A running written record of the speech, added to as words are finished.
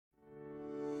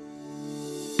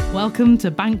Welcome to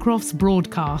Bancroft's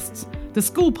Broadcasts, the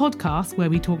school podcast where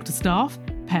we talk to staff,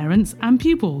 parents and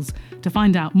pupils to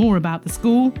find out more about the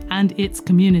school and its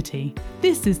community.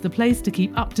 This is the place to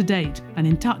keep up to date and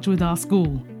in touch with our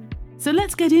school. So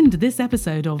let's get into this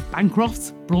episode of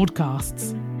Bancroft's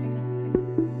Broadcasts.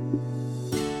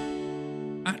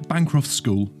 At Bancroft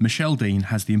School, Michelle Dean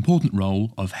has the important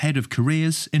role of Head of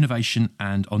Careers, Innovation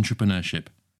and Entrepreneurship.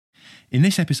 In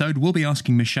this episode, we'll be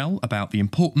asking Michelle about the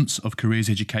importance of careers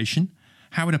education,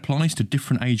 how it applies to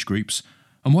different age groups,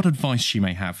 and what advice she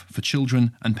may have for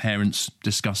children and parents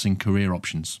discussing career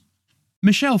options.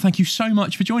 Michelle, thank you so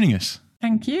much for joining us.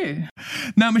 Thank you.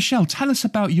 Now, Michelle, tell us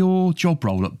about your job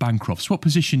role at Bancroft's. What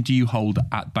position do you hold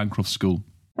at Bancroft School?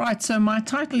 Right, so my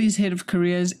title is Head of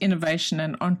Careers, Innovation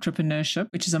and Entrepreneurship,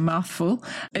 which is a mouthful.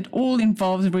 It all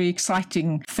involves very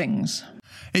exciting things.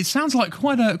 It sounds like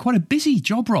quite a busy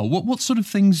job role. What sort of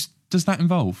things does that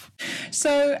involve?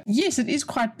 So, yes, it is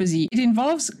quite busy. It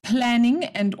involves planning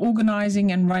and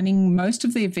organising and running most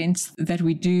of the events that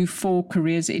we do for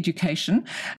careers education,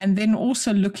 and then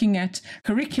also looking at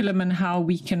curriculum and how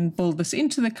we can build this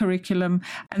into the curriculum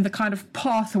and the kind of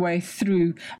pathway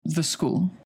through the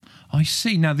school. I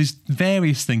see. Now, there's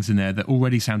various things in there that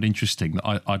already sound interesting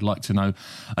that I'd like to know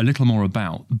a little more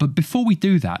about. But before we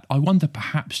do that, I wonder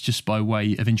perhaps just by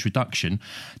way of introduction,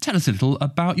 tell us a little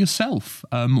about yourself.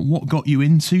 What got you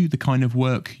into the kind of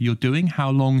work you're doing? How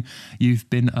long you've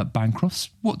been at Bancroft's?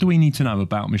 What do we need to know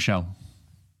about Michelle?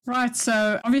 Right,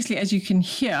 so obviously, as you can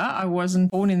hear, I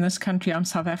wasn't born in this country. I'm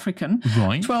South African.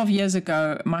 Right. 12 years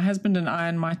ago, my husband and I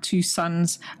and my two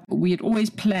sons, we had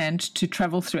always planned to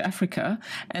travel through Africa.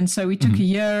 And so we took a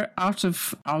year out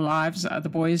of our lives. The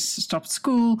boys stopped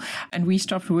school and we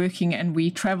stopped working, and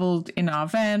we traveled in our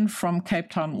van from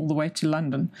Cape Town all the way to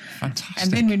London. Fantastic.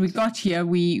 And then when we got here,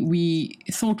 we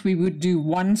thought we would do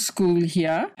one school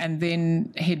here and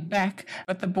then head back.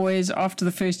 But the boys, after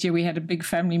the first year, we had a big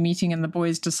family meeting and the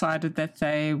boys decided that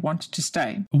they wanted to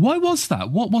stay. Why was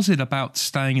that? What was it about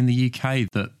staying in the UK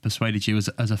that persuaded you as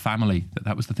a family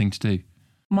that was the thing to do?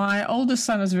 My oldest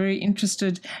son is very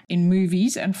interested in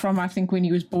movies, and from, I think, when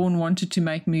he was born, wanted to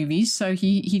make movies. So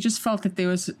he just felt that there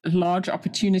was a large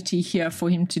opportunity here for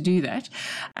him to do that.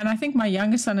 And I think my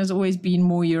younger son has always been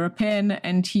more European,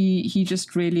 and he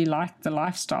just really liked the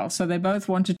lifestyle. So they both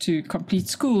wanted to complete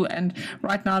school, and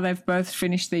right now they've both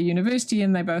finished their university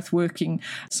and they're both working.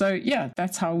 So yeah,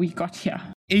 that's how we got here.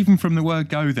 Even from the word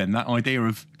go then, that idea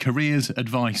of careers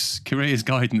advice, careers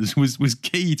guidance was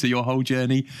key to your whole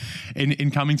journey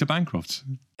in coming to Bancroft's.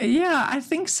 Yeah, I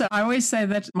think so. I always say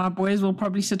that my boys will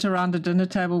probably sit around a dinner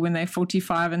table when they're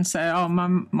 45 and say, oh, my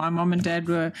mom and dad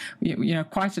were,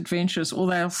 quite adventurous. Or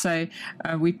they'll say,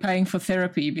 we're paying for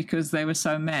therapy because they were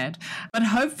so mad. But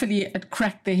hopefully it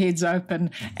cracked their heads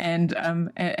open and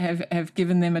have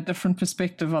given them a different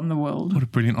perspective on the world. What a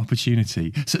brilliant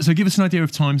opportunity. So give us an idea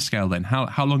of timescale then.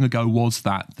 How long ago was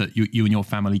that you and your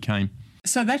family came?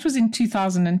 So that was in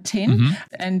 2010.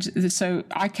 And so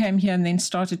I came here and then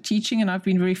started teaching, and I've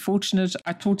been very fortunate.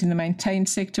 I taught in the maintained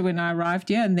sector when I arrived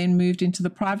here and then moved into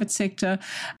the private sector.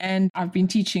 And I've been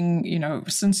teaching,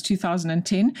 since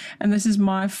 2010. And this is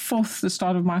the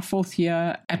start of my fourth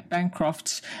year at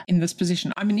Bancroft in this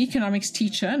position. I'm an economics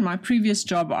teacher. In my previous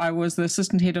job, I was the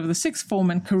assistant head of the sixth form,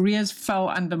 and careers fell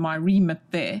under my remit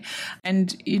there.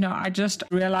 And, I just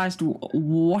realized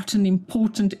what an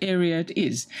important area it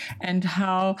is, and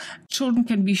how children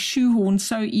can be shoehorned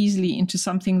so easily into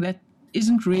something that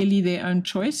isn't really their own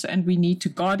choice, and we need to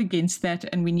guard against that,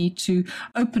 and we need to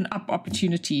open up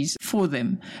opportunities for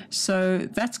them. So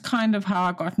that's kind of how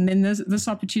I got. And then this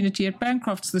opportunity at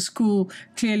Bancroft's, the school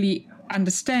clearly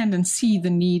understand and see the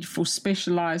need for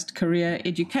specialized career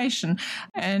education,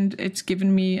 and it's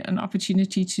given me an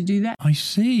opportunity to do that. I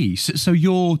see. So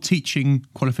your teaching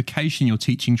qualification, your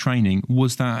teaching training,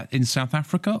 was that in South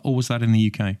Africa or was that in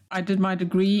the UK? I did my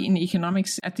degree in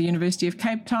economics at the University of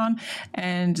Cape Town,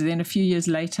 and then a few years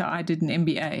later I did an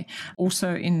MBA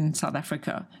also in South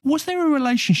Africa. Was there a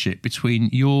relationship between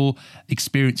your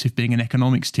experience of being an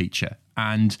economics teacher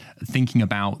and thinking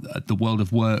about the world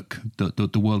of work,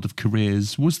 the world of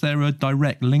careers? Was there a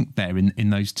direct link there in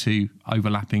those two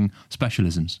overlapping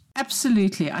specialisms?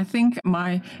 Absolutely. I think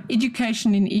my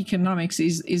education in economics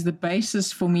is the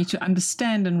basis for me to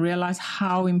understand and realize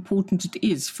how important it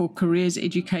is for careers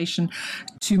education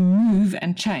to move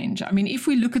and change. I mean, if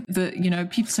we look at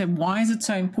people say, why is it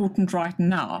so important right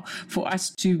now for us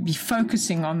to be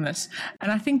focusing on this?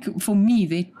 And I think for me,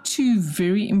 there are two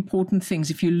very important things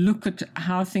if you look at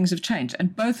how things have changed,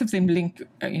 and both of them link,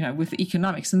 with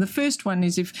economics. And the first one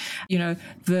is if,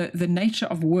 the nature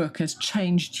of work has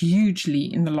changed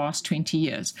hugely in the last 20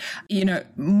 years,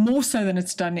 more so than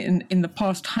it's done in the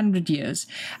past 100 years.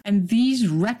 And these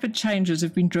rapid changes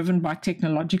have been driven by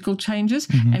technological changes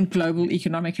and global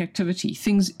economic activity.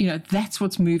 Things, that's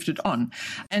what's moved it on.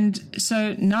 And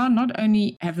so now not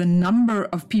only have the number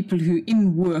of people who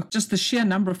in work, just the sheer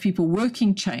number of people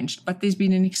working changed, but there's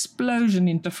been an explosion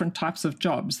in different types of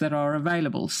jobs that are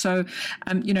available. So,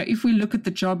 if we look at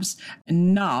the jobs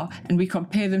now and we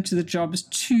compare them to the jobs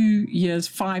 2 years,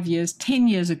 5 years, 10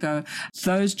 years ago,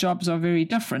 those jobs are very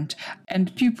different.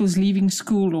 And pupils leaving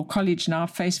school or college now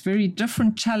face very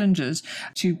different challenges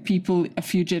to people a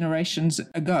few generations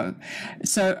ago.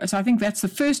 So I think that's the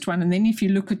first one. And then if you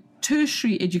look at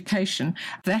tertiary education,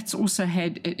 that's also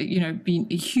had, been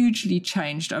hugely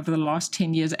changed over the last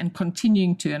 10 years and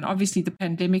continuing to. And obviously the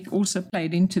pandemic also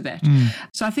played into that.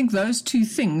 So I think those two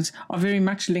things are very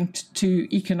much linked to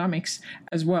economics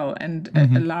as well, and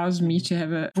allows me to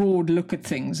have a broad look at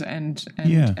things and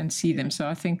see them. So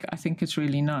I think it's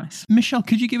really nice. Michelle,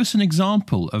 could you give us an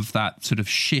example of that sort of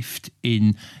shift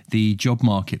in the job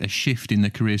market, a shift in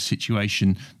the career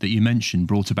situation that you mentioned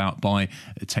brought about by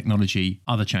technology,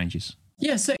 other changes?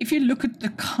 Yeah, so if you look at the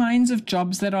kinds of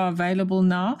jobs that are available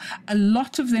now, a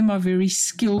lot of them are very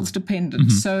skills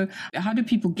dependent. So how do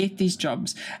people get these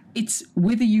jobs? It's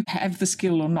whether you have the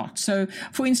skill or not. So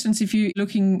for instance, if you're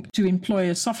looking to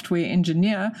employ a software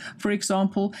engineer, for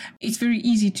example, it's very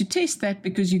easy to test that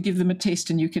because you give them a test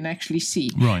and you can actually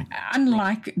see. Right.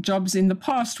 Unlike jobs in the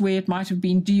past where it might have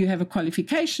been, do you have a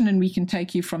qualification, and we can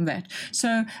take you from that.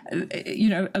 So,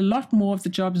 a lot more of the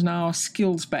jobs now are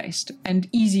skills based and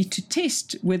easy to test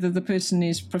whether the person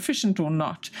is proficient or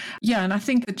not. Yeah, and I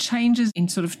think the changes in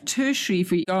sort of tertiary,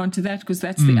 if we go on to that, because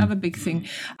that's the other big thing,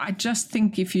 I just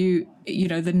think if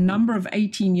the number of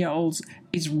 18-year-olds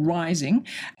is rising.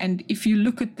 And if you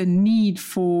look at the need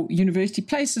for university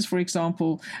places, for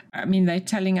example, I mean, they're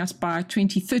telling us by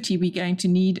 2030, we're going to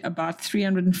need about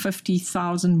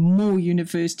 350,000 more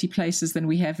university places than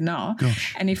we have now.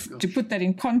 Gosh. And to put that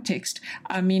in context,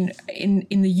 I mean, in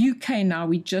the UK now,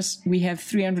 we have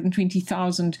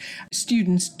 320,000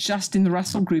 students just in the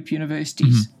Russell Group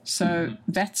universities. So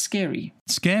that's scary.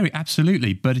 Scary,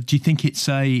 absolutely. But do you think it's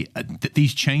that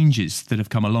these changes that have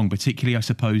come along, particularly, I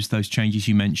suppose, those changes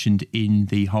you mentioned in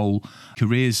the whole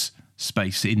careers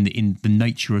space, in the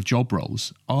nature of job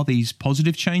roles, are these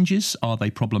positive changes? Are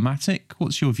they problematic?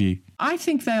 What's your view? I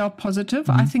think they are positive.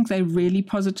 I think they're really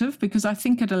positive because I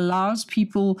think it allows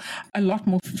people a lot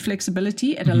more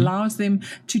flexibility. It allows them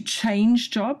to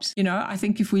change jobs. I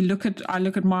think if I look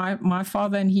at my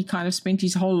father, and he kind of spent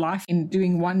his whole life in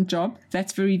doing one job.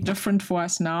 That's very different for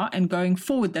us now. And going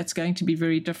forward, that's going to be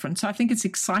very different. So I think it's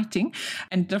exciting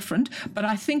and different. But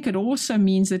I think it also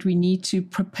means that we need to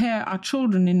prepare our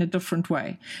children in a different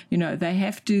way. They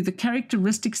have the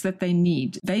characteristics that they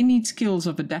need. They need skills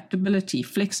of adaptability,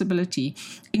 flexibility,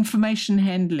 information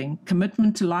handling,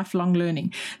 commitment to lifelong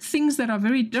learning, things that are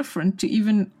very different to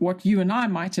even what you and I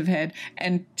might have had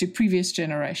and to previous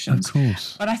generations. Of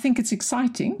course. But I think it's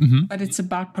exciting, but it's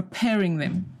about preparing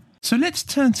them. So let's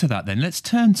turn to that then. Let's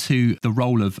turn to the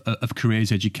role of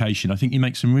careers education. I think you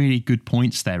make some really good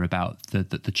points there about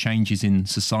the changes in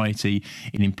society,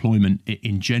 in employment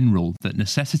in general, that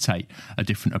necessitate a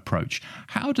different approach.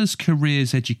 How does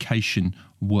careers education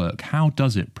work? How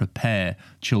does it prepare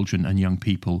children and young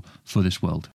people for this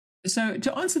world? So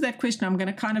to answer that question, I'm going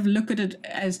to kind of look at it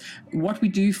as what we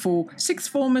do for sixth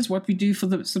formers, what we do for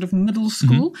the sort of middle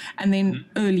school, and then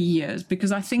early years.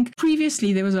 Because I think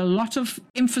previously there was a lot of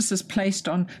emphasis placed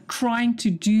on trying to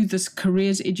do this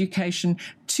careers education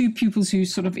to pupils who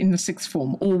sort of in the sixth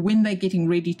form or when they're getting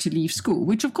ready to leave school,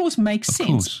 which of course makes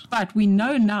sense. But we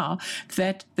know now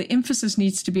that the emphasis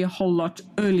needs to be a whole lot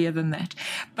earlier than that.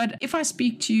 But if I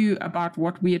speak to you about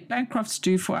what we at Bancrofts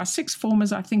do for our sixth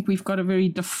formers, I think we've got a very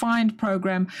defined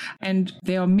program, and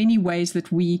there are many ways that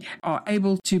we are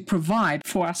able to provide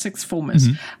for our sixth formers.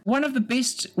 One of the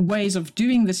best ways of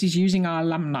doing this is using our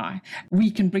alumni.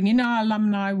 We can bring in our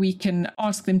alumni, we can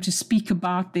ask them to speak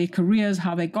about their careers,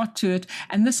 how they got to it,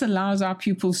 and And this allows our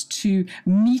pupils to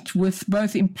meet with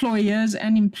both employers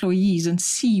and employees and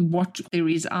see what there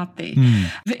is out there.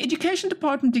 The Education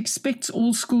Department expects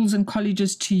all schools and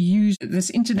colleges to use this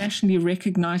internationally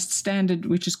recognized standard,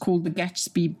 which is called the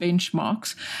Gatsby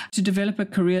benchmarks, to develop a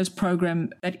careers program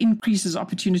that increases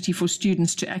opportunity for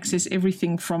students to access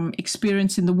everything from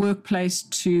experience in the workplace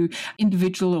to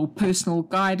individual or personal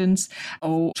guidance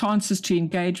or chances to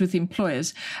engage with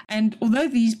employers. And although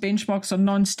these benchmarks are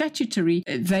non-statutory,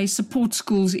 they support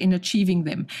schools in achieving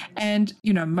them. And,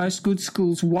 most good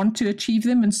schools want to achieve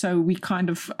them, and so we kind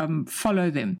of follow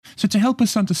them. So to help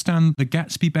us understand the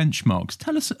Gatsby benchmarks,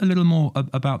 tell us a little more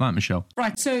about that, Michelle.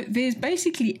 Right. So there's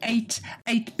basically eight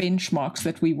benchmarks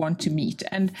that we want to meet.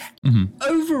 And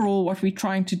overall, what we're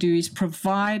trying to do is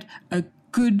provide a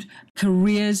good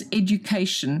careers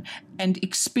education and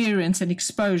experience and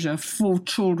exposure for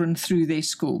children through their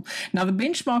school. Now, the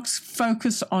benchmarks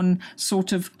focus on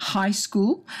sort of high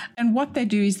school, and what they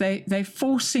do is they're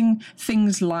forcing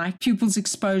things like pupils'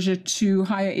 exposure to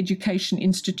higher education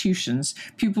institutions,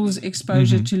 pupils'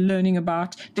 exposure to learning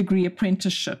about degree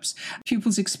apprenticeships,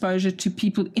 pupils' exposure to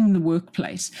people in the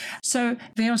workplace. So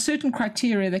there are certain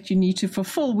criteria that you need to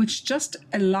fulfill, which just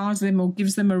allows them or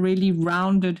gives them a really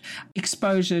rounded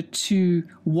exposure to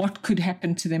what could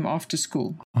happen to them after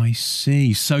school. I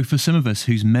see. So for some of us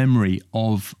whose memory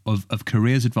of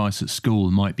careers advice at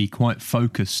school might be quite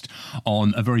focused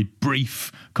on a very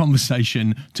brief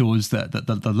conversation towards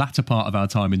the latter part of our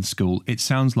time in school, it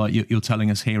sounds like you're telling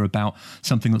us here about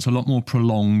something that's a lot more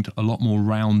prolonged, a lot more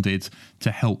rounded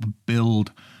to help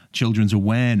build children's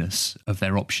awareness of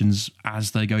their options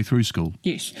as they go through school.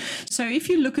 Yes. So if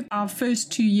you look at our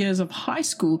first 2 years of high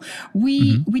school,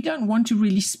 we don't want to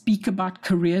really speak about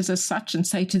careers as such and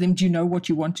say to them, do you know what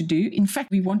you want to do? In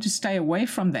fact, we want to stay away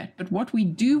from that. But what we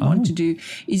do want to do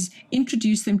is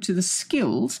introduce them to the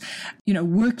skills,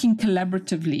 working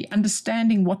collaboratively,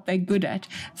 understanding what they're good at.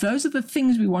 Those are the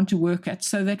things we want to work at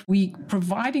so that we're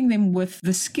providing them with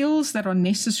the skills that are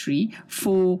necessary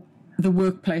for the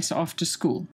workplace after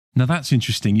school. Now, that's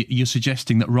interesting. You're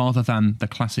suggesting that rather than the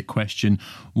classic question,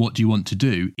 what do you want to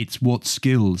do? It's what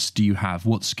skills do you have?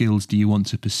 What skills do you want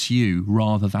to pursue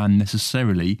rather than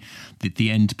necessarily the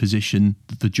end position,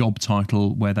 the job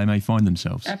title where they may find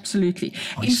themselves? Absolutely.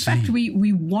 In fact,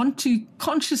 we want to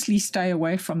consciously stay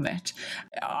away from that.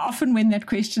 Often when that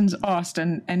question's asked,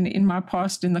 and in my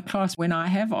past in the class, when I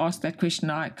have asked that question,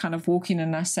 I kind of walk in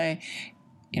and I say,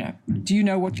 do you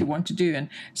know what you want to do? And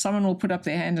someone will put up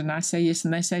their hand and I say yes.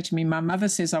 And they say to me, my mother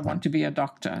says I want to be a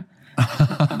doctor.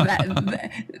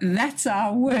 That's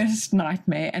our worst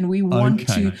nightmare. And we want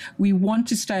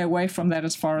to stay away from that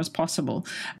as far as possible.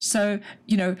 So,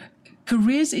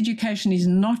 careers education is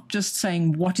not just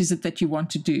saying what is it that you want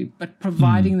to do, but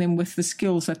providing them with the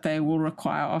skills that they will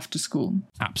require after school.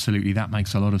 Absolutely. That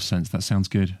makes a lot of sense. That sounds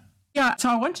good. Yeah, so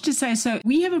I wanted to say, so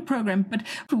we have a program, but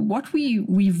what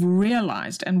we've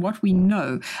realized and what we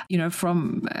know,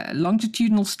 from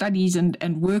longitudinal studies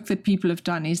and work that people have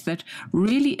done is that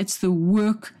really it's the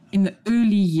work in the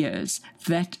early years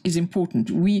that is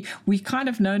important. We kind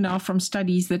of know now from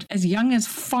studies that as young as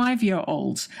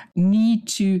 5-year-olds need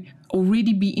to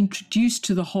already be introduced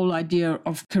to the whole idea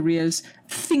of careers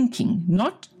thinking,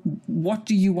 not what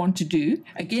do you want to do?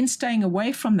 Again, staying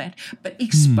away from that, but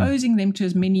exposing them to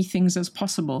as many things as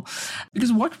possible.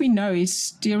 Because what we know is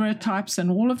stereotypes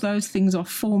and all of those things are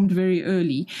formed very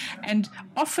early. And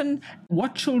often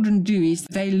what children do is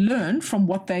they learn from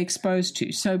what they're exposed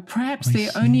to. So perhaps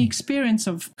their only experience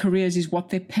of careers is what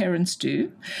their parents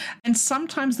do. And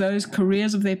sometimes those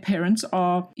careers of their parents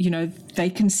are, they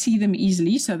can see them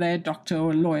easily. So they're a doctor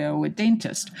or a lawyer or a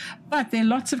dentist. But there are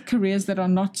lots of careers that are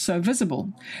not so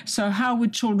visible. So how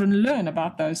would children learn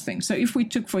about those things? So if we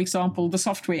took, for example, the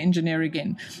software engineer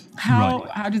again,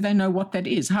 how do they know what that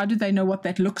is? How do they know what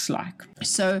that looks like?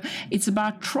 So it's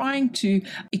about trying to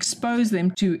expose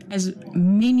them to as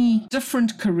many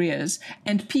different careers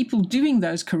and people doing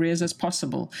those careers as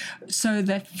possible so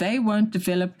that they won't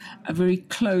develop a very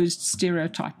closed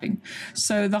stereotyping.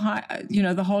 So the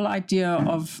whole idea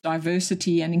of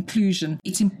diversity and inclusion,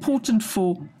 it's important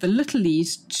for the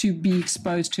littlies to be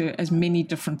exposed to as many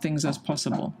different things as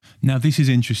possible. Now, this is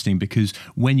interesting because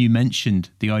when you mentioned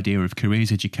the idea of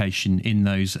careers education in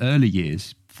those early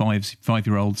years,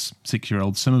 5-year-olds,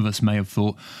 6-year-olds, some of us may have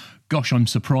thought, gosh, I'm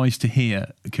surprised to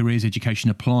hear careers education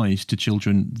applies to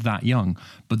children that young.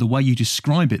 But the way you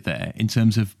describe it there, in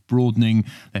terms of broadening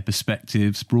their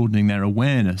perspectives, broadening their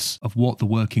awareness of what the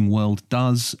working world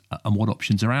does and what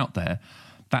options are out there,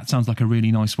 that sounds like a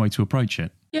really nice way to approach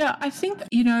it. Yeah, I think,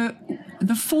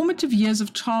 the formative years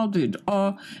of childhood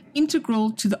are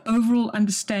integral to the overall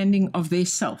understanding of their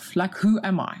self, like who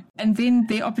am I? And then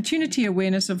their opportunity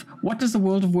awareness of what does the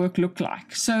world of work look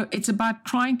like? So it's about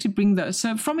trying to bring those.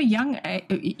 So from a younger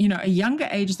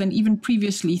age than even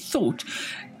previously thought,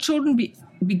 children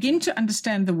begin to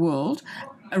understand the world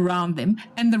around them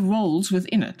and the roles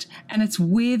within it. And it's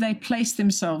where they place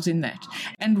themselves in that.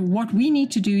 And what we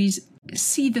need to do is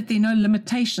see that there are no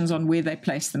limitations on where they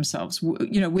place themselves,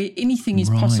 where anything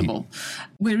is possible.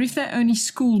 Where if they're only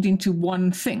schooled into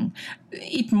one thing,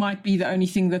 it might be the only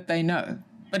thing that they know,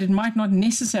 but it might not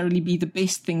necessarily be the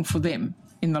best thing for them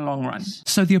in the long run.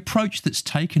 So the approach that's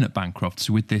taken at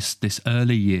Bancrofts with this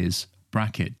early years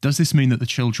bracket, does this mean that the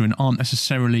children aren't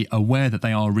necessarily aware that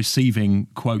they are receiving,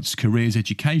 quotes, careers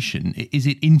education? Is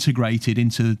it integrated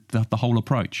into the whole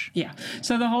approach? Yeah.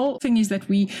 So the whole thing is that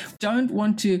we don't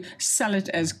want to sell it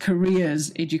as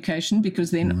careers education,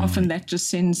 because then often that just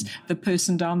sends the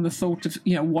person down the thought of,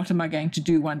 what am I going to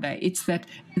do one day? It's that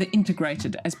they're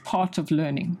integrated as part of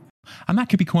learning. And that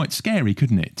could be quite scary,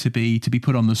 couldn't it? To be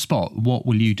put on the spot. What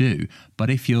will you do? But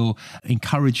if you're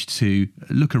encouraged to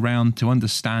look around, to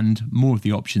understand more of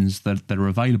the options that are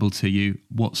available to you,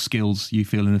 what skills you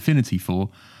feel an affinity for,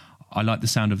 I like the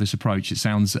sound of this approach. It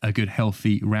sounds a good,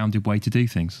 healthy, rounded way to do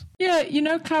things.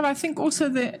 Yeah, Clive, I think also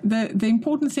the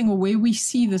important thing, or where we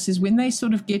see this, is when they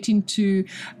sort of get into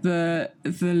the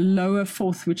lower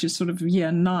fourth, which is sort of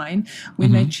year 9,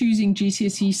 when they're choosing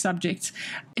GCSE subjects.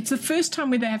 It's the first time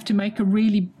where they have to make a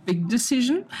really big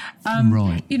decision.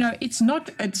 Right. It's not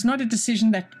a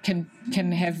decision that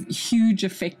can have huge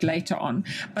effect later on.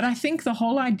 But I think the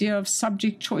whole idea of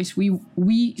subject choice,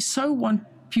 we so want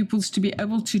pupils to be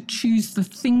able to choose the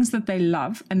things that they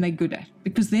love and they're good at,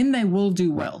 because then they will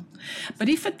do well. But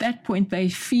if at that point they're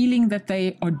feeling that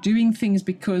they are doing things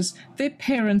because their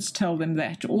parents tell them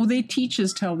that, or their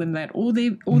teachers tell them that, or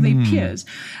their peers,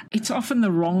 it's often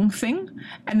the wrong thing,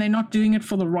 and they're not doing it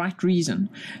for the right reason.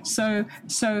 So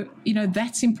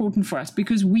that's important for us,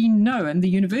 because we know, and the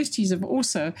universities have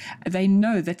also, they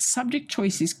know that subject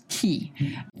choice is key.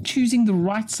 Choosing the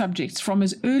right subjects from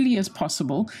as early as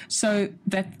possible so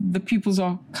that the pupils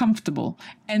are comfortable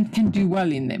and can do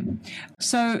well in them.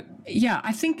 So, yeah,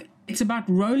 I think it's about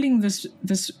rolling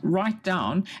this right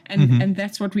down, and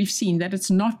that's what we've seen, that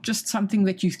it's not just something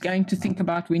that you're going to think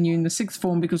about when you're in the sixth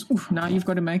form, because now you've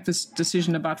got to make this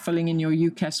decision about filling in your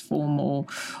UCAS form, or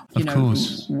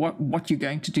what you're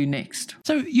going to do next.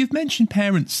 So you've mentioned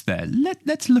parents there.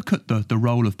 Let's look at the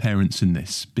role of parents in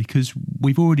this, because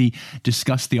we've already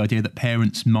discussed the idea that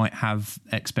parents might have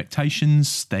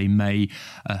expectations. They may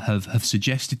have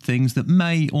suggested things that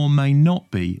may or may not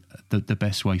be the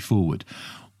best way forward.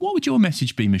 What would your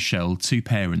message be, Michelle, to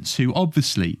parents who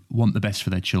obviously want the best for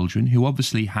their children, who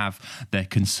obviously have their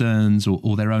concerns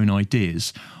or their own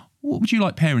ideas? What would you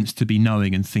like parents to be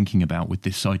knowing and thinking about with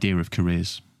this idea of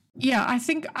careers? Yeah, I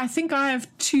think I have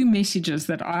 2 messages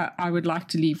that I would like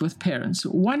to leave with parents.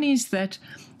 One is that,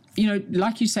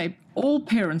 like you say, all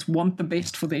parents want the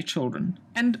best for their children.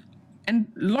 And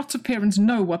lots of parents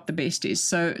know what the best is.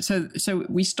 So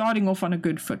we're starting off on a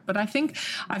good foot. But I think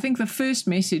the first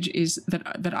message is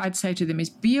that I'd say to them is,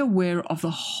 be aware of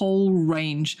the whole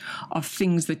range of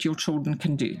things that your children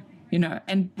can do,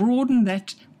 and broaden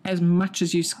that as much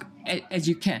as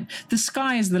you can. The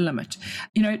sky is the limit.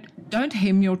 Don't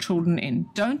hem your children in.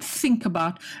 Don't think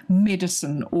about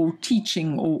medicine or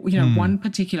teaching or one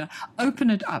particular. Open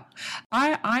it up.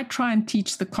 I try and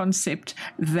teach the concept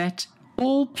that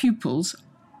all pupils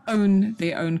own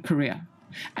their own career,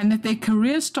 and that their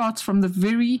career starts from the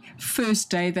very first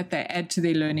day that they add to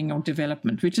their learning or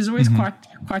development, which is always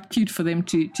quite cute for them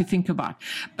to think about.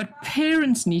 But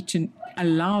parents need to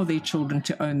allow their children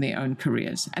to own their own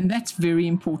careers, and that's very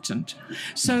important.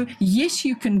 So yes,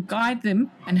 you can guide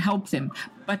them and help them,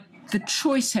 but the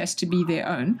choice has to be their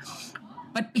own.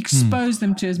 But expose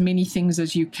them to as many things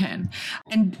as you can,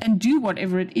 and do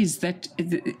whatever it is that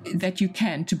you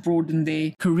can to broaden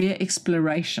their career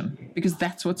exploration, because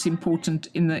that's what's important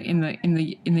in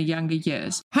the younger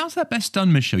years. How's that best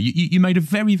done, Michelle? You made a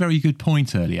very, very good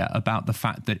point earlier about the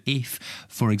fact that if,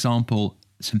 for example,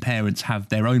 some parents have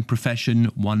their own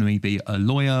profession, one may be a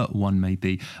lawyer, one may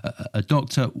be a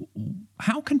doctor,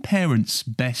 how can parents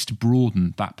best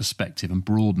broaden that perspective and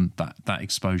broaden that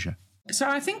exposure? So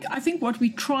I think what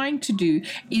we're trying to do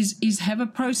is have a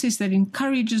process that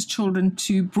encourages children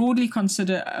to broadly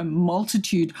consider a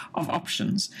multitude of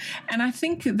options. And I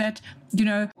think that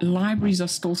libraries are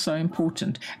still so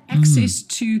important. Access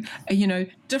to,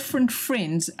 different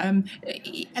friends,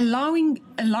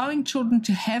 allowing children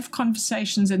to have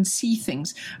conversations and see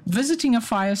things, visiting a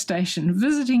fire station,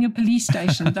 visiting a police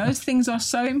station. Those things are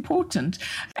so important.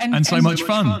 And so much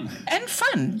fun. And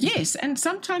fun, yes. And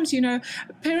sometimes,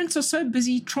 parents are so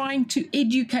busy trying to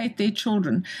educate their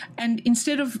children, and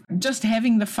instead of just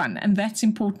having the fun, and that's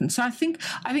important. So I think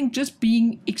just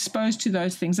being exposed to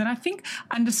those things, and I think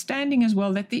understanding as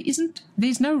well that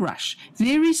there's no rush.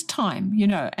 There is time,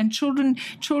 and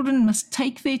children must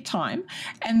take their time,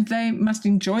 and they must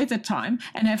enjoy the time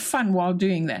and have fun while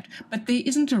doing that. But there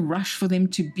isn't a rush for them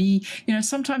to be,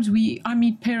 sometimes I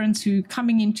meet parents who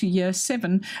coming into year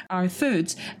 7 are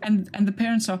thirds, and the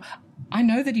parents are, I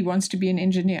know that he wants to be an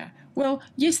engineer. Well,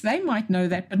 yes, they might know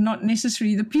that, but not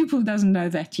necessarily the pupil doesn't know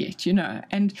that yet,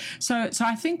 And so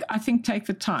I think take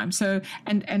the time,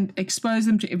 and expose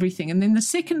them to everything. And then the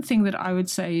second thing that I would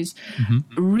say is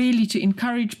really to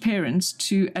encourage parents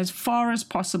to, as far as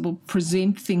possible,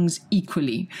 present things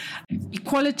equally.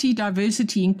 Equality,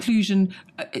 diversity, inclusion,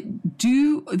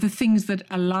 do the things that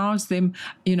allows them,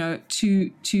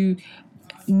 to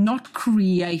not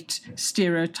create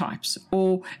stereotypes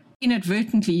or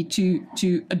inadvertently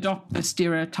to adopt the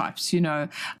stereotypes.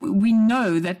 We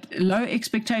know that low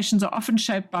expectations are often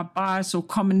shaped by bias or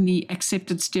commonly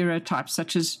accepted stereotypes,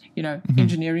 such as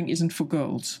engineering isn't for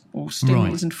girls, or STEM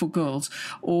isn't for girls,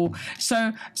 or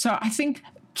so I think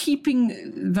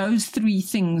keeping those three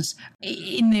things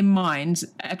in their minds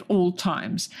at all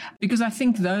times, because I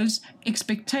think those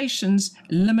expectations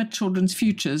limit children's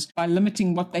futures by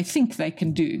limiting what they think they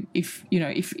can do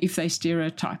if they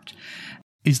stereotyped.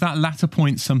 Is that latter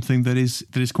point something that is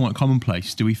quite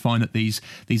commonplace? Do we find that these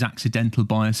accidental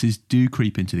biases do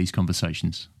creep into these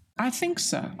conversations? I think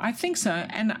so.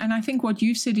 And I think what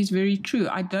you've said is very true.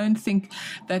 I don't think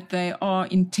that they are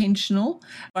intentional,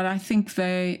 but I think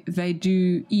they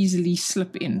do easily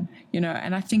slip in,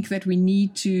 and I think that we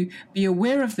need to be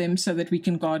aware of them so that we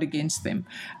can guard against them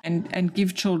and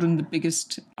give children the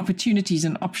biggest opportunities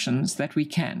and options that we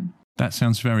can. That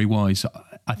sounds very wise.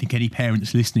 I think any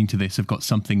parents listening to this have got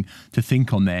something to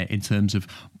think on there in terms of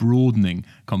broadening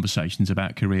conversations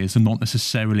about careers and not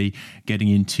necessarily getting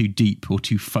in too deep or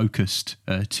too focused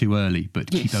too early,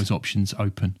 but keep those options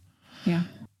open. Yeah.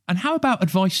 And how about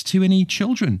advice to any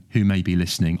children who may be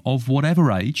listening of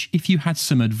whatever age? If you had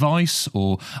some advice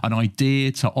or an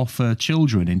idea to offer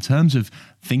children in terms of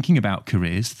thinking about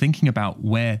careers, thinking about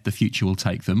where the future will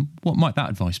take them, what might that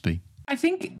advice be? I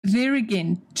think there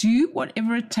again, do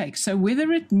whatever it takes. So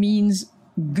whether it means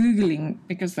Googling,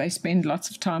 because they spend lots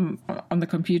of time on the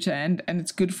computer, and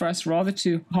it's good for us rather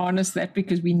to harness that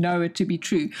because we know it to be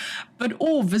true,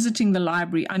 or visiting the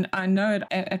library. And I know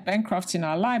at Bancrofts in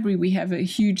our library, we have a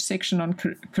huge section on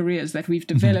careers that we've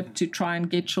developed to try and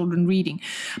get children reading.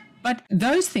 But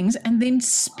those things, and then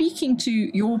speaking to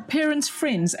your parents'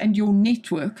 friends and your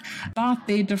network about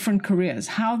their different careers,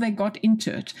 how they got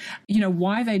into it,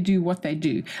 why they do what they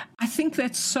do. I think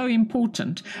that's so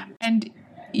important. And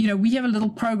we have a little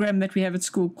program that we have at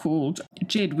school called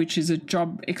JED, which is a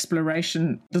job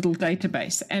exploration little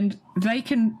database. And they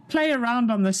can play around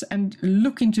on this and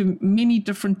look into many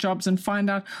different jobs and find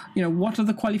out, what are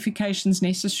the qualifications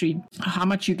necessary, how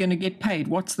much you're going to get paid,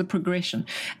 what's the progression.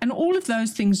 And all of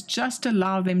those things just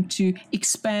allow them to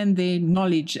expand their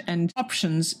knowledge and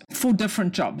options for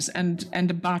different jobs and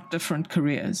about different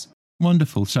careers.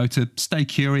 Wonderful. So to stay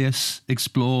curious,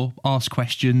 explore, ask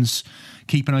questions,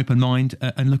 keep an open mind,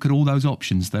 and look at all those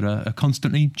options that are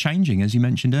constantly changing, as you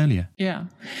mentioned earlier. Yeah.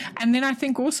 And then I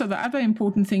think also the other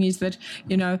important thing is that,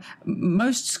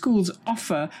 most schools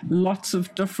offer lots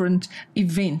of different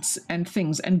events and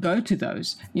things, and go to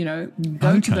those,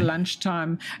 go to the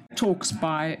lunchtime talks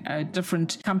by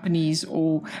different companies,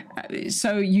 or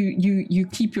so you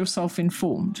keep yourself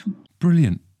informed.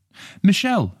 Brilliant.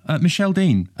 Michelle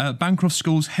Dean, Bancroft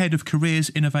School's Head of Careers,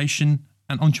 Innovation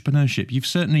and Entrepreneurship. You've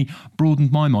certainly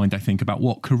broadened my mind, I think, about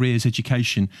what careers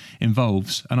education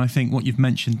involves. And I think what you've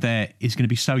mentioned there is going to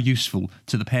be so useful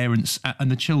to the parents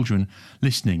and the children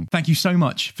listening. Thank you so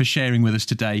much for sharing with us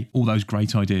today all those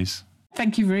great ideas.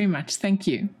 Thank you very much. Thank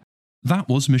you. That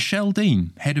was Michelle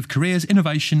Dean, Head of Careers,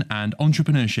 Innovation and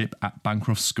Entrepreneurship at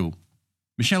Bancroft School.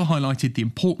 Michelle highlighted the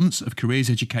importance of careers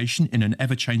education in an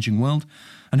ever-changing world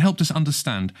and helped us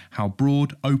understand how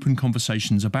broad, open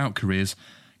conversations about careers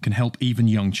can help even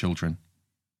young children.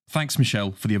 Thanks,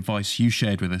 Michelle, for the advice you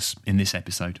shared with us in this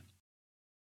episode.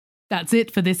 That's it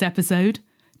for this episode.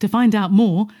 To find out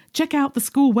more, check out the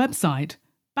school website,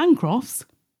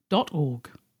 bancrofts.org.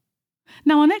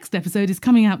 Now, our next episode is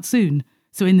coming out soon,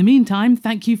 so in the meantime,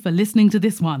 thank you for listening to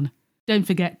this one. Don't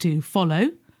forget to follow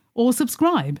or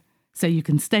subscribe so you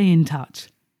can stay in touch.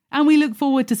 And we look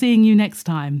forward to seeing you next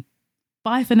time.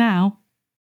 Bye for now.